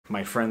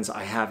My friends,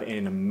 I have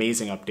an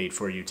amazing update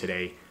for you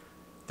today.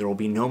 There will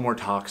be no more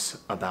talks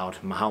about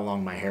how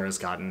long my hair has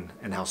gotten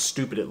and how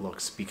stupid it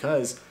looks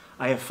because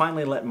I have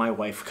finally let my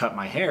wife cut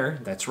my hair,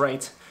 that's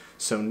right.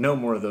 So no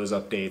more of those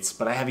updates,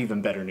 but I have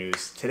even better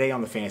news. Today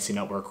on the Fantasy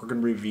Nuttwork, we're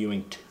going to be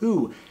reviewing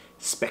two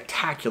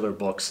spectacular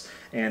books,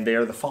 and they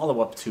are the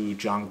follow-up to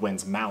John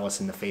Gwynne's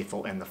Malice in the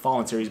Faithful and the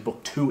Fallen series,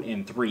 book 2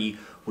 and 3,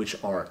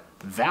 which are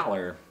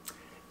Valor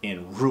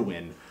and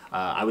Ruin.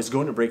 I was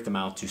going to break them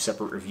out to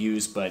separate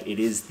reviews, but it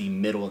is the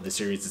middle of the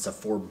series. It's a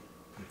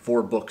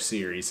four book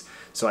series,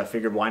 so I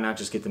figured why not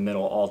just get the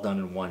middle all done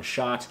in one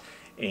shot,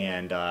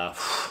 and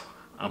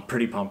I'm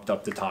pretty pumped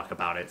up to talk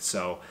about it.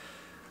 So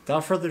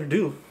without further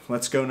ado,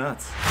 let's go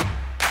nuts.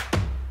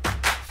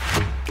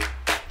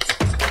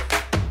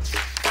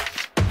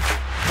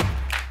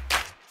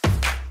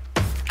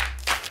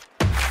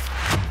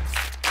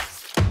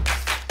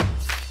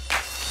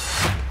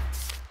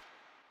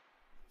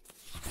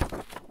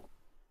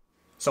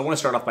 So I want to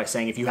start off by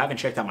saying if you haven't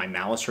checked out my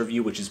Malice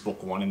review, which is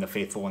book 1 in the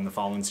Faithful and the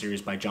Fallen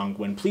series by John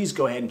Gwynne, please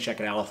go ahead and check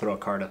it out. I'll throw a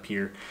card up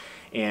here.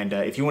 And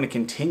if you want to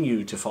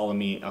continue to follow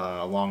me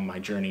along my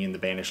journey in the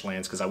Banished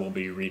Lands, because I will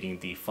be reading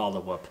the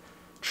follow-up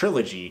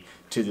trilogy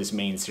to this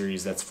main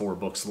series that's 4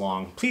 books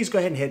long, please go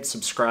ahead and hit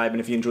subscribe. And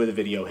if you enjoy the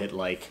video, hit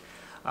like.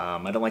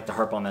 I don't like to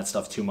harp on that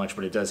stuff too much,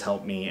 but it does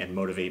help me and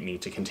motivate me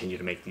to continue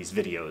to make these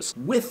videos.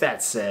 With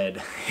that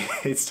said,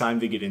 it's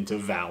time to get into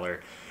Valor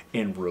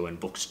and Ruin,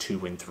 books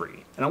 2 and 3.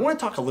 And I want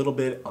to talk a little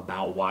bit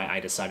about why I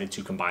decided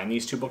to combine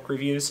these two book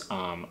reviews.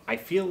 I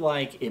feel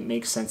like it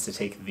makes sense to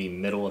take the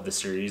middle of the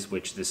series,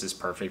 which this is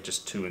perfect,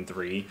 just 2 and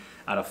 3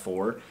 out of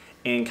 4,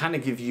 and kind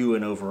of give you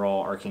an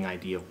overall arcing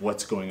idea of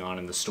what's going on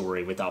in the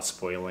story without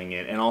spoiling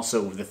it, and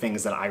also the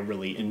things that I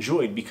really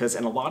enjoyed, because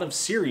in a lot of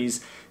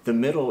series, the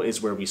middle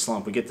is where we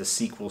slump. We get the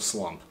sequel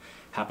slump.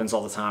 Happens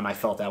all the time. I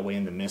felt that way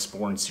in the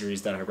Mistborn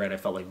series that I read. I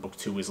felt like book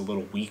 2 was a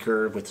little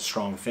weaker with a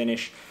strong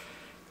finish.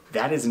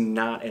 That is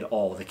not at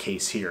all the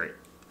case here.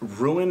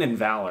 Ruin and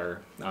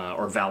Valor,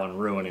 or Valour and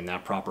Ruin in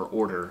that proper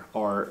order,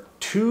 are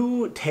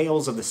two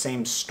tales of the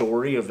same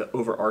story, of the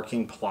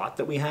overarching plot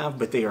that we have,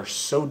 but they are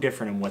so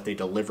different in what they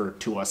deliver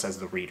to us as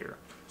the reader.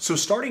 So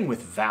starting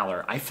with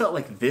Valor, I felt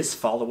like this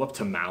follow-up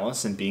to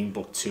Malice and being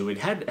book 2, it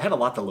had a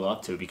lot to live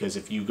up to, because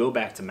if you go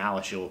back to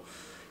Malice,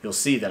 you'll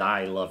see that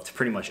I loved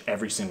pretty much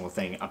every single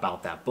thing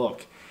about that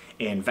book.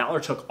 And Valor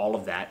took all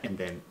of that and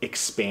then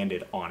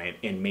expanded on it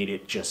and made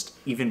it just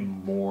even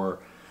more,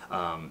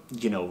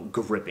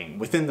 gripping.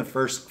 Within the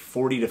first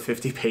 40 to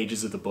 50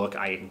 pages of the book,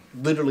 I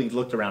literally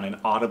looked around and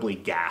audibly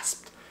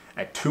gasped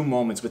at 2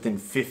 moments within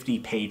 50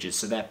 pages.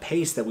 So that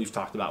pace that we've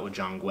talked about with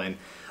John Gwynne,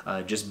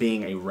 just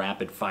being a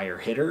rapid-fire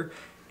hitter,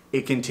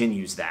 it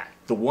continues that.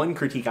 The one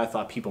critique I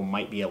thought people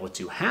might be able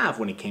to have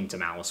when it came to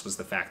Malice was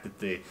the fact that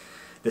the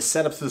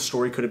setup to the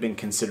story could have been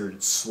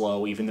considered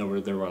slow, even though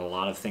there were a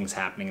lot of things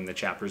happening and the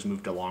chapters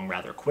moved along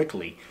rather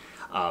quickly.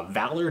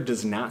 Valor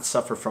does not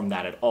suffer from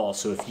that at all,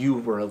 so if you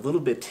were a little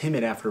bit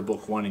timid after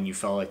book 1 and you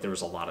felt like there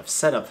was a lot of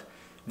setup,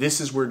 this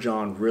is where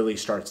John really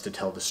starts to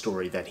tell the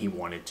story that he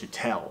wanted to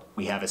tell.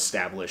 We have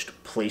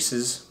established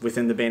places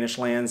within the Banished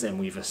Lands, and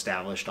we've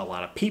established a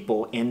lot of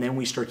people, and then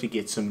we start to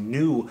get some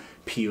new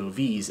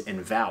POVs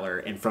in Valor,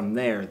 and from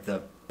there,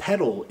 the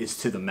pedal is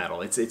to the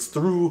metal. It's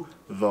through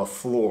the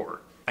floor.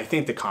 I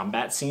think the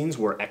combat scenes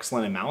were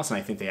excellent in Malice, and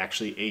I think they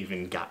actually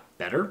even got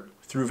better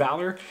through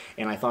Valor,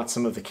 and I thought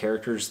some of the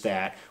characters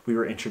that we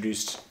were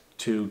introduced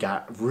to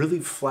got really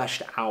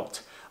fleshed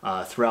out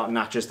throughout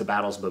not just the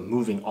battles, but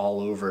moving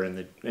all over in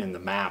the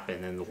map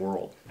and in the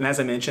world. And as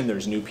I mentioned,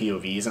 there's new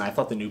POVs, and I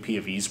thought the new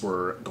POVs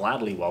were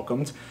gladly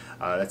welcomed.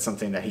 That's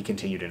something that he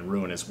continued in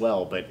Ruin as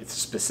well, but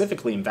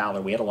specifically in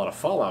Valor, we had a lot of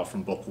fallout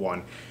from book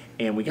 1,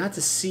 and we got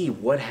to see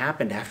what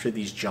happened after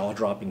these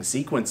jaw-dropping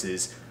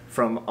sequences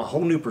from a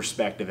whole new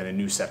perspective and a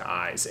new set of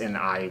eyes, and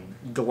I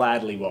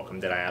gladly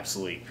welcomed it. I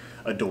absolutely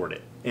adored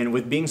it. And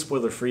with being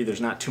spoiler-free,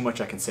 there's not too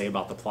much I can say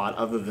about the plot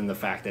other than the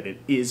fact that it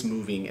is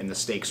moving and the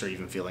stakes are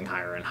even feeling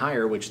higher and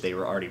higher, which they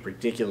were already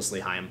ridiculously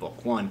high in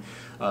book 1.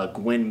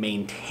 Gwynne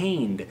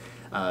maintained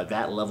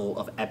that level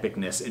of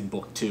epicness in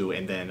book 2,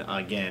 and then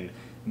again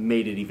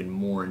made it even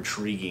more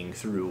intriguing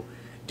through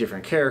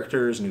different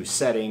characters, new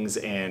settings,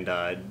 and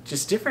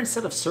just different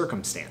set of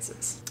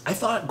circumstances. I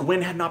thought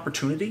Gwynne had an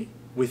opportunity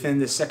within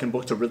this second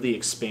book to really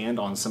expand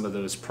on some of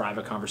those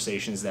private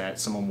conversations that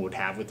someone would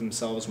have with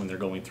themselves when they're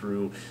going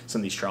through some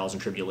of these trials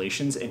and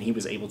tribulations, and he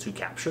was able to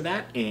capture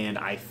that, and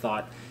I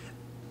thought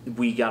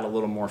we got a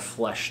little more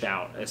fleshed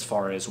out as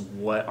far as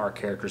what our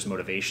characters'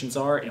 motivations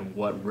are and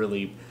what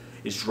really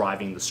is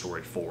driving the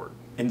story forward.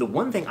 And the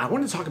one thing, I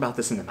wanted to talk about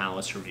this in the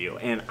Malice review,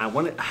 and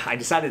I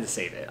decided to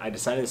save it. I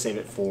decided to save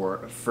it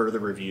for further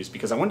reviews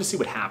because I wanted to see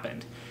what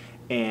happened.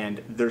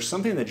 And there's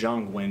something that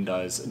John Gwynne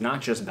does,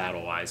 not just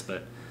battle-wise,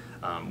 but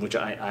which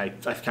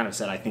I've kind of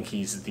said I think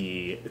he's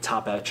the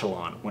top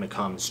echelon when it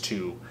comes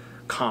to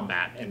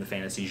combat in the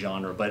fantasy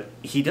genre, but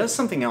he does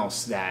something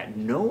else that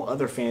no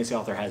other fantasy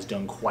author has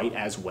done quite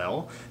as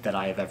well that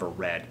I have ever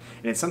read.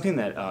 And it's something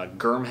that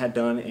Gurm had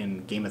done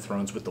in Game of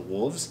Thrones with the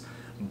Wolves,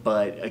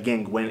 But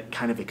again, Gwynne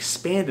kind of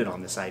expanded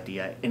on this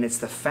idea, and it's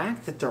the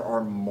fact that there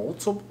are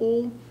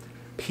multiple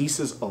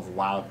pieces of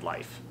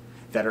wildlife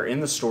that are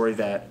in the story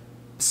that,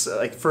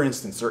 like for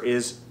instance, there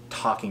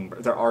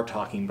are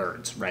talking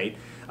birds, right?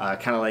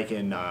 Kind of like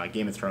in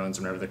Game of Thrones,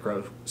 whenever the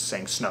crow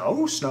sang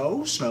snow,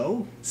 snow,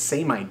 snow,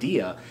 same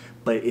idea,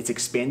 but it's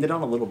expanded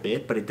on a little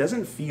bit, but it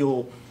doesn't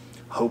feel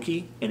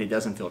hokey and it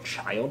doesn't feel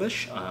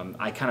childish.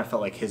 I kind of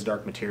felt like his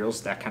Dark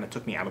Materials, that kind of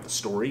took me out of the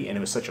story, and it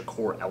was such a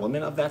core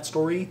element of that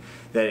story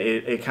that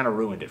it kind of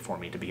ruined it for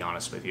me, to be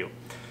honest with you.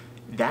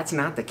 That's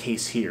not the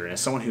case here, and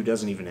as someone who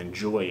doesn't even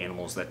enjoy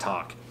animals that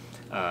talk,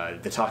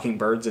 the talking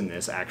birds in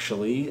this,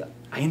 actually,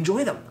 I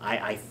enjoy them.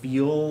 I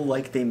feel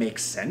like they make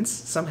sense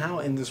somehow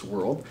in this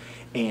world,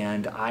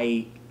 and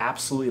I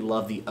absolutely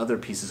love the other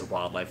pieces of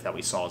wildlife that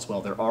we saw as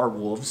well. There are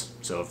wolves,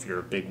 so if you're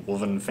a big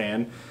wolven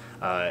fan,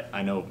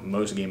 I know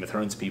most Game of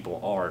Thrones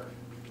people are.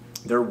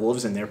 There are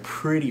wolves, and they're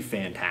pretty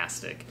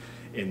fantastic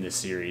in this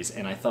series,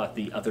 and I thought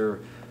the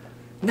other,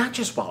 not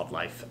just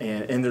wildlife,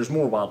 and there's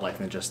more wildlife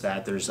than just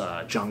that. There's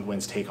John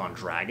Gwynne's take on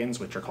dragons,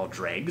 which are called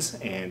dregs,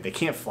 and they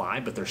can't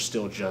fly, but they're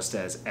still just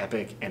as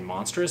epic and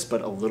monstrous,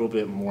 but a little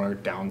bit more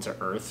down to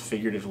earth,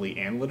 figuratively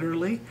and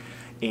literally.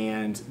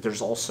 And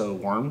there's also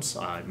worms,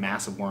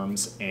 massive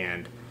worms,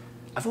 and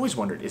I've always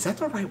wondered, is that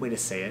the right way to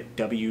say it?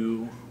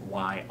 W-Y-R-M-S?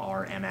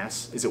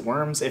 Is it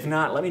worms? If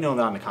not, let me know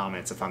down in the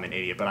comments if I'm an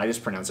idiot, but I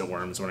just pronounce it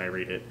worms when I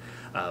read it.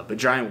 But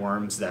giant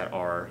worms that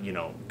are, you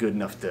know, good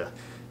enough to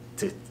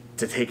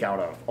take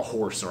out a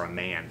horse or a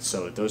man.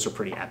 So those are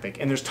pretty epic.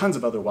 And there's tons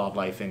of other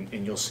wildlife,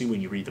 and you'll see when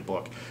you read the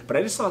book. But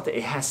I just thought that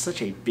it has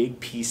such a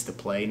big piece to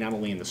play, not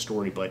only in the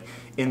story, but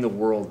in the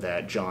world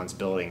that John's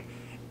building.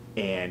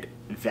 And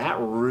that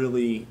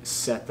really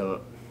set the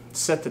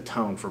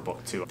tone for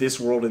book 2. This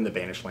world in the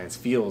Vanished Lands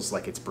feels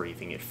like it's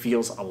breathing. It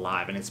feels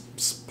alive, and it's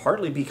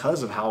partly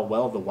because of how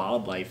well the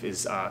wildlife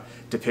is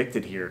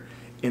depicted here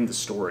in the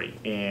story.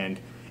 And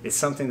it's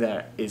something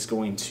that is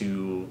going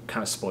to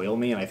kind of spoil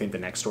me, and I think the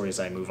next stories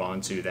I move on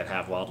to that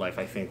have wildlife,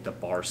 I think the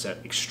bar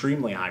set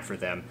extremely high for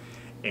them,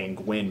 and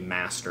Gwynne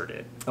mastered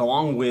it.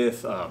 Along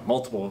with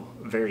multiple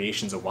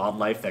variations of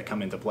wildlife that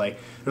come into play,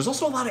 there's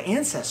also a lot of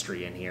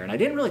ancestry in here, and I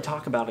didn't really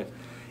talk about it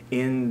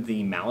in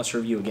the Malice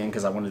review again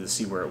because I wanted to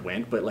see where it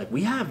went, but like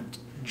we have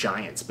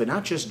giants, but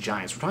not just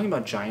giants. We're talking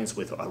about giants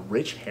with a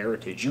rich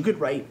heritage. You could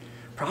write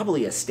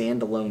probably a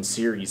standalone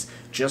series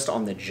just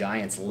on the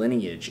giants'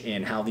 lineage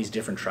and how these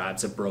different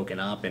tribes have broken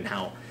up and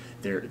how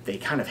they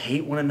kind of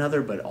hate one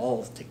another, but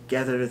all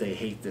together they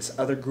hate this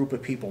other group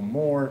of people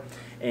more.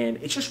 And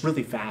it's just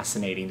really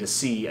fascinating to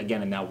see,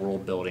 again, in that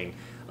world building,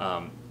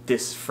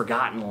 this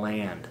forgotten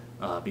land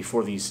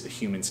before these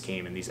humans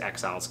came and these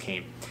exiles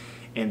came.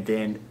 And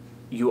then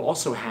you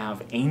also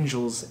have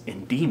angels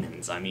and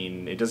demons. I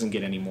mean, it doesn't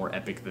get any more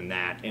epic than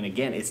that. And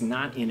again, it's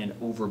not in an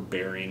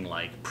overbearing,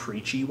 like,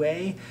 preachy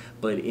way,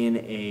 but in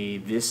a,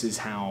 this is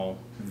how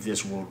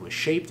this world was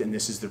shaped, and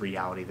this is the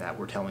reality that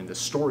we're telling the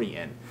story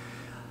in.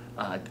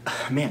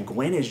 Man,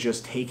 Gwynne has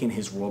just taken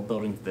his world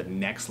building to the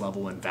next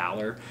level in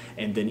Valor,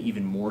 and then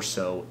even more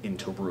so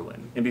into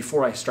Ruin. And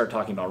before I start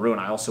talking about Ruin,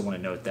 I also want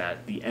to note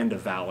that the end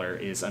of Valor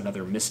is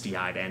another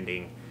misty-eyed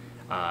ending,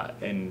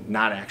 and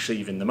not actually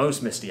even the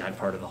most misty-eyed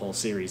part of the whole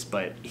series,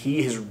 but he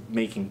is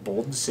making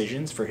bold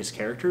decisions for his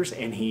characters,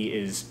 and he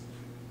is,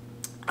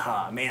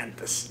 man,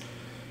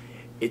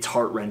 it's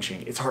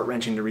heart-wrenching. It's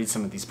heart-wrenching to read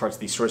some of these parts of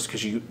these stories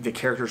because the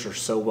characters are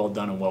so well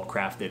done and well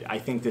crafted. I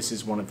think this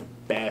is one of the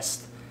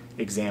best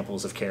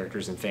examples of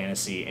characters in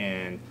fantasy,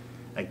 and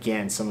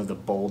again, some of the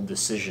bold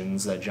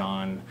decisions that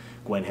John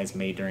Gwynne has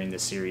made during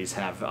this series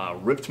have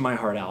ripped my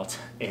heart out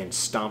and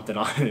stomped it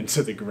on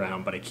into the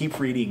ground, but I keep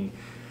reading,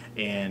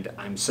 and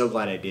I'm so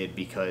glad I did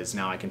because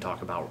now I can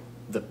talk about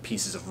the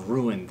pieces of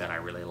Ruin that I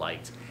really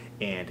liked,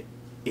 and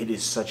it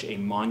is such a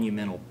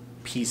monumental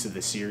piece of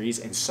the series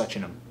and such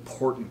an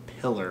important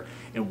pillar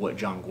in what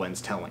John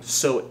Gwynne's telling.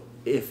 So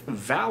if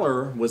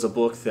Valor was a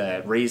book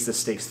that raised the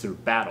stakes through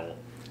battle,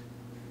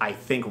 I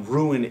think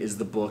Ruin is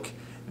the book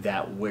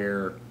that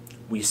where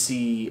we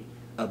see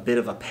a bit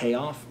of a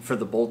payoff for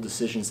the bold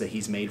decisions that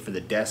he's made, for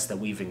the deaths that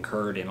we've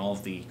incurred, and all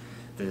of the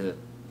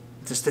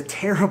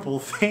terrible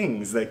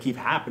things that keep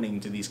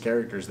happening to these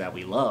characters that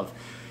we love.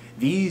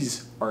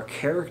 These are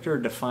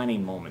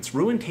character-defining moments.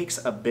 Ruin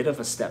takes a bit of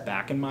a step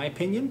back, in my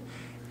opinion,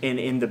 and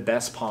in the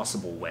best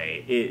possible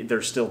way.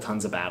 There's still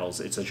tons of battles.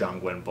 It's a John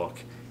Gwynne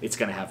book. It's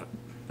going to have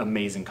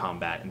amazing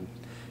combat and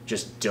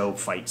just dope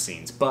fight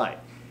scenes,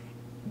 but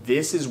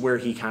this is where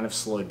he kind of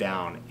slowed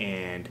down,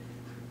 and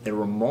there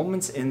were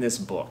moments in this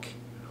book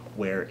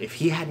where if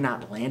he had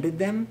not landed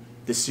them,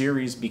 the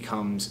series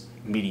becomes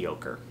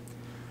mediocre.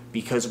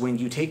 Because when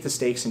you take the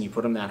stakes and you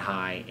put them that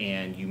high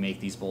and you make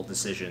these bold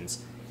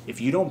decisions,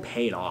 if you don't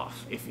pay it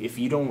off, if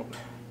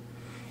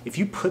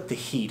you put the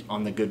heat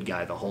on the good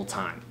guy the whole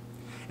time,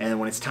 and then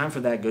when it's time for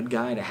that good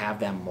guy to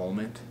have that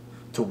moment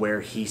to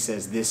where he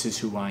says, this is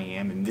who I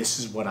am and this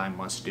is what I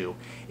must do,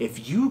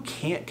 if you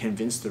can't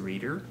convince the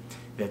reader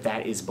that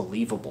that is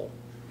believable,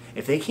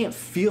 if they can't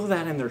feel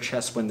that in their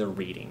chest when they're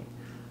reading,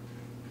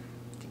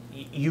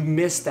 you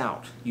missed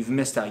out. You've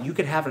missed out. You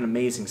could have an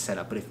amazing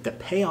setup, but if the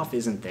payoff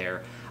isn't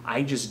there,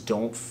 I just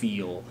don't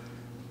feel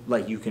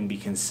like you can be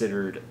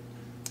considered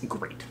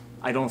great.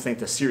 I don't think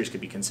the series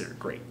could be considered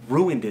great.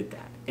 Ruin did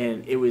that,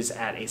 and it was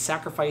at a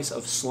sacrifice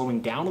of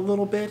slowing down a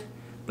little bit,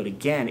 but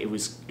again, it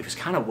was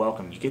kind of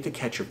welcome. You get to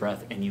catch your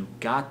breath, and you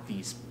got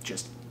these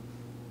just...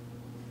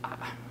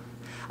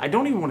 I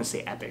don't even want to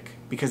say epic,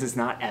 because it's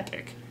not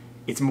epic.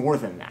 It's more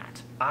than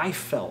that. I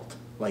felt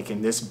like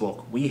in this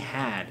book, we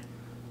had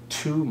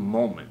 2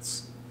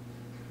 moments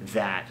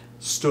that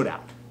stood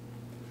out,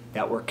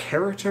 that were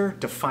character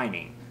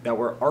defining, that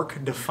were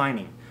arc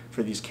defining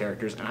for these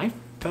characters, and I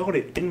felt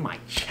it in my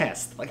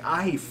chest. Like,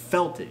 I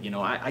felt it, you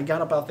know. I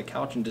got up off the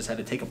couch and just had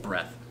to take a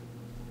breath,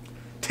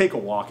 take a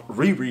walk,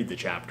 reread the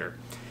chapter.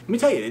 Let me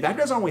tell you, that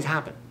doesn't always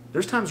happen.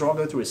 There's times where I'll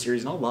go through a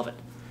series and I'll love it.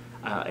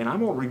 And I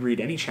won't reread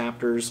any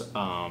chapters.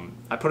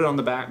 I put it on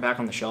the back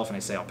on the shelf, and I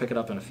say I'll pick it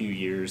up in a few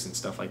years and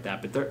stuff like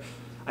that. But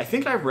I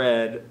think I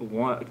read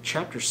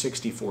chapter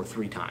 64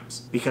 3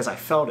 times because I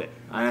felt it,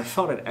 and I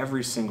felt it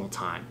every single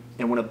time.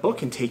 And when a book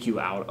can take you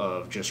out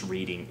of just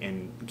reading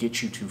and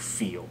get you to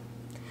feel,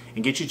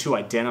 and get you to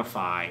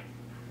identify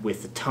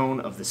with the tone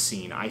of the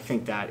scene, I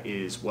think that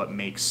is what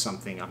makes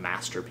something a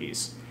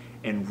masterpiece.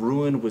 And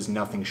Ruin was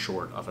nothing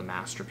short of a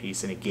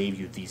masterpiece, and it gave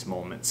you these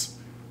moments.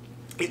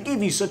 It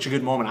gave you such a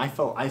good moment.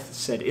 I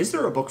said, is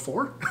there a book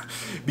 4?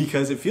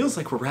 Because it feels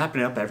like we're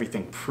wrapping up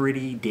everything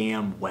pretty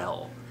damn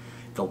well.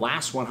 The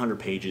last 100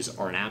 pages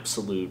are an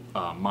absolute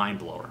mind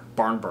blower,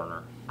 barn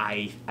burner.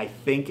 I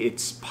think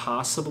it's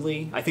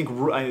possibly,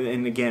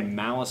 and again,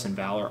 Malice and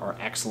Valor are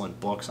excellent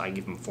books. I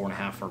give them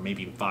 4.5 or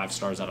maybe 5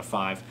 stars out of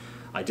 5.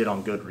 I did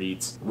on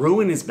GoodReads.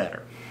 Ruin is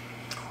better.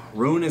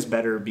 Ruin is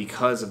better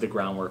because of the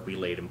groundwork we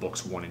laid in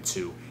books 1 and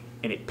 2,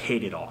 and it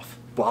paid it off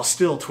while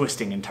still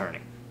twisting and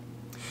turning.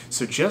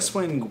 So just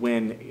when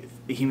Gwynne,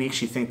 he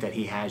makes you think that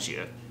he has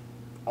you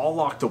all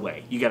locked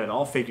away, you got it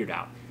all figured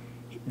out,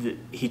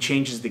 he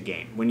changes the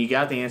game. When you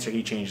got the answer,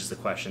 he changes the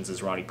questions,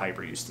 as Roddy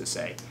Piper used to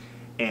say.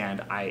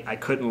 And I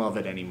couldn't love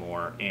it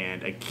anymore.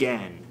 And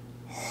again,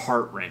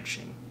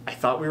 heart-wrenching. I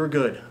thought we were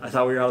good. I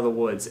thought we were out of the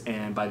woods.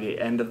 And by the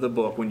end of the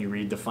book, when you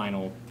read the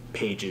final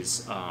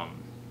pages, I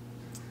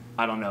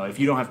don't know. If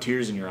you don't have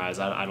tears in your eyes,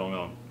 I don't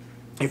know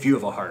if you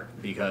have a heart,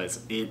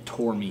 because it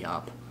tore me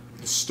up.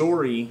 The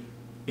story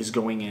is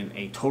going in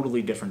a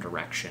totally different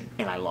direction,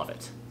 and I love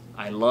it.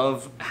 I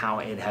love how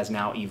it has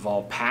now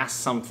evolved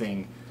past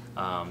something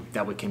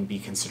that can be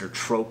considered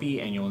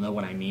tropey, and you'll know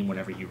what I mean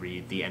whenever you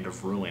read the end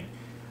of Ruin.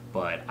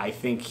 But I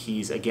think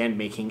he's, again,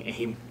 making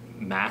a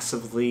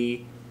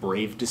massively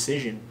brave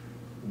decision,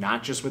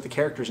 not just with the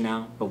characters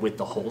now, but with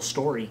the whole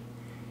story.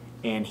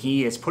 And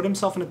he has put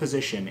himself in a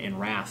position in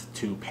Wrath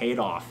to pay it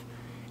off.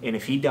 And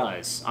if he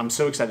does, I'm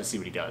so excited to see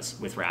what he does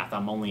with Wrath.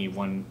 I'm only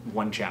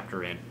one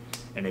chapter in,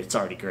 and it's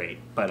already great.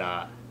 But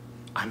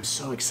I'm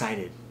so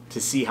excited to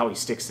see how he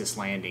sticks this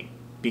landing,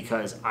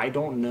 because I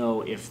don't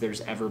know if there's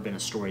ever been a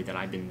story that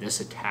I've been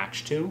this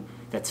attached to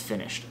that's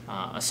finished.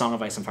 A Song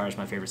of Ice and Fire is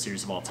my favorite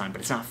series of all time, but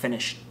it's not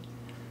finished.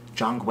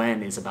 John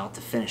Gwynne is about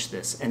to finish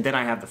this. And then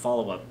I have the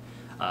follow-up,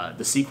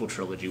 the sequel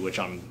trilogy, which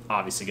I'm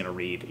obviously going to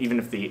read, even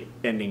if the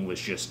ending was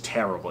just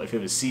terrible. If it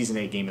was Season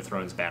 8 Game of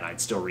Thrones bad,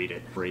 I'd still read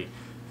it.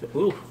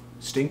 Ooh,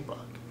 stink bug.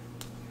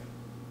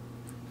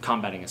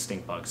 Combating a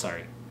stink bug,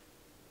 sorry.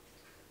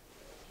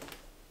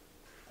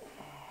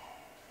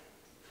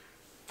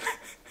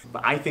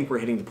 But I think we're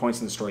hitting the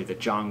points in the story that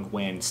John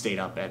Gwynne stayed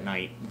up at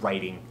night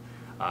writing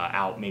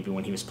out, maybe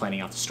when he was planning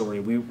out the story.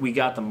 We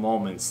got the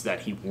moments that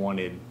he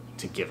wanted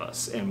to give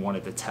us and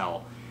wanted to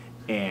tell,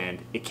 and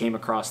it came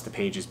across the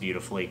pages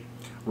beautifully.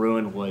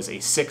 Ruin was a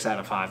 6 out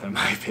of 5 in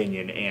my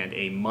opinion, and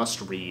a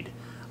must-read.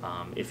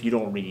 If you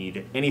don't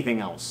read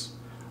anything else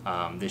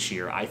this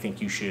year, I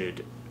think you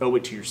should owe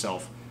it to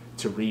yourself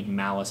to read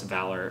Malice,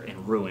 Valor,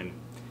 and Ruin,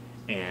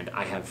 and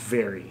I have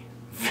very,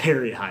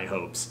 very high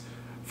hopes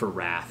for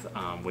Wrath,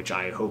 which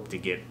I hope to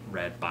get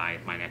read by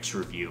my next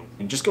review.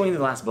 And just going to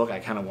the last book, I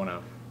kind of want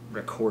to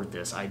record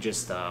this.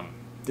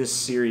 This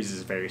series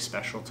is very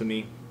special to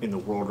me. In the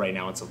world right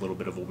now, it's a little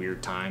bit of a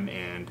weird time,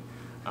 and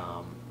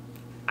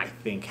I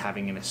think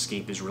having an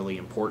escape is really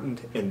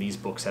important, and these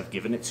books have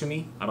given it to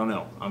me. I don't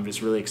know. I'm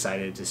just really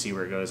excited to see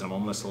where it goes. I'm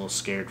almost a little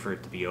scared for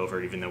it to be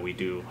over, even though we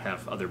do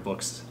have other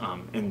books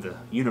in the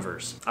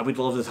universe. I would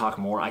love to talk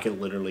more. I could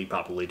literally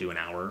probably do an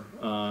hour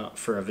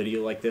for a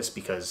video like this,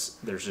 because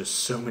there's just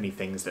so many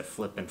things that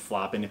flip and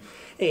flop. And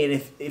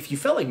if you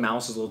felt like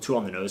Mouse is a little too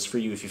on the nose for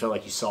you, if you felt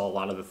like you saw a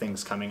lot of the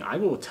things coming, I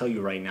will tell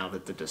you right now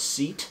that the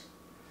deceit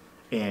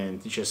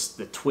and just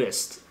the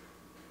twist,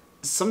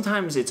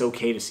 sometimes it's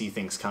okay to see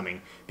things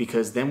coming,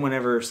 because then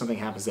whenever something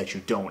happens that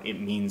you don't, it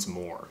means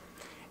more.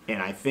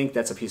 And I think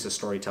that's a piece of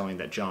storytelling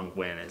that John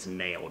Gwynne has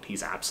nailed.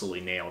 He's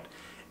absolutely nailed,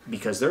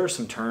 because there are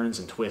some turns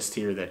and twists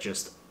here that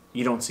just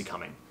you don't see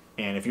coming.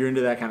 And if you're into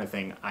that kind of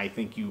thing, I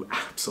think you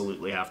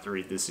absolutely have to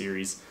read this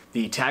series.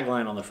 The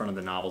tagline on the front of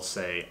the novel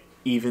say,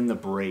 even the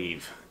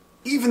brave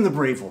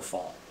will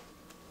fall.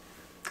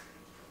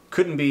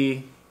 Couldn't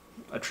be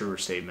a truer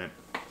statement.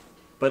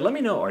 But let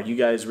me know, are you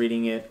guys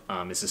reading it?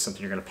 Is this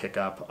something you're going to pick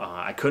up?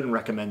 I couldn't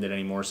recommend it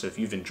anymore, so if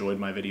you've enjoyed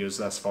my videos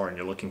thus far and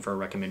you're looking for a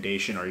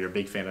recommendation, or you're a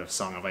big fan of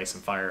Song of Ice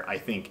and Fire, I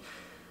think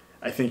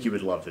you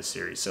would love this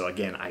series. So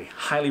again, I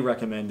highly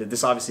recommend it.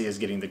 This obviously is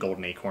getting the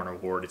Golden Acorn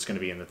Award. It's going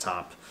to be in the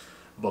top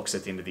books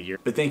at the end of the year.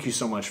 But thank you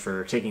so much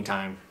for taking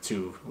time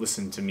to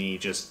listen to me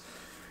just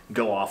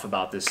go off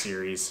about this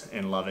series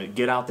and love it.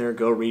 Get out there,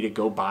 go read it,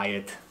 go buy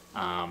it.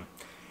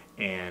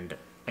 And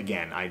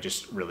again, I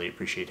just really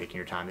appreciate taking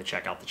your time to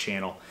check out the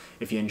channel.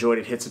 If you enjoyed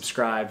it, hit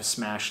subscribe,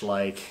 smash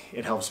like.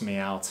 It helps me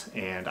out,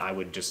 and I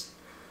would just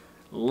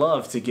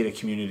love to get a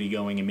community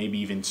going and maybe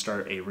even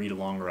start a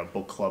read-along or a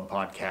book club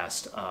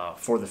podcast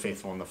for the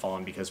Faithful and the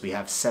Fallen, because we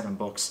have 7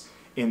 books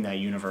in that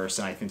universe,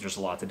 and I think there's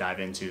a lot to dive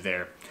into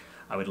there.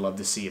 I would love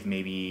to see if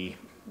maybe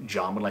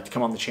John would like to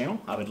come on the channel.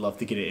 I would love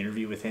to get an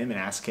interview with him and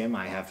ask him.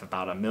 I have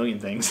about a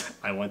million things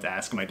I want to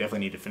ask him. I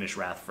definitely need to finish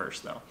Wrath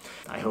first, though.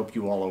 I hope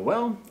you all are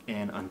well,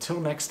 and until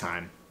next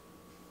time,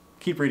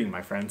 keep reading,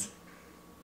 my friends.